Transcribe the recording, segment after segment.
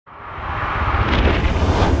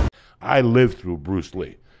I lived through Bruce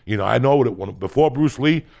Lee. You know, I know what it, before Bruce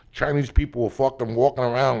Lee, Chinese people were fucking walking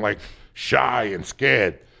around like shy and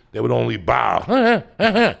scared. They would only bow.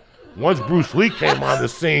 Once Bruce Lee came on the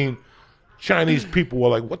scene, Chinese people were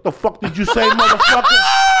like, what the fuck did you say, motherfucker?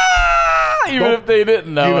 Even if they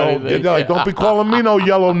didn't know anything. They're like, don't be calling me no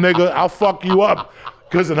yellow nigga. I'll fuck you up.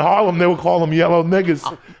 Because in Harlem, they would call them yellow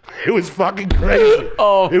niggas. It was fucking crazy.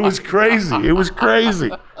 It was crazy. It was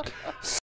crazy.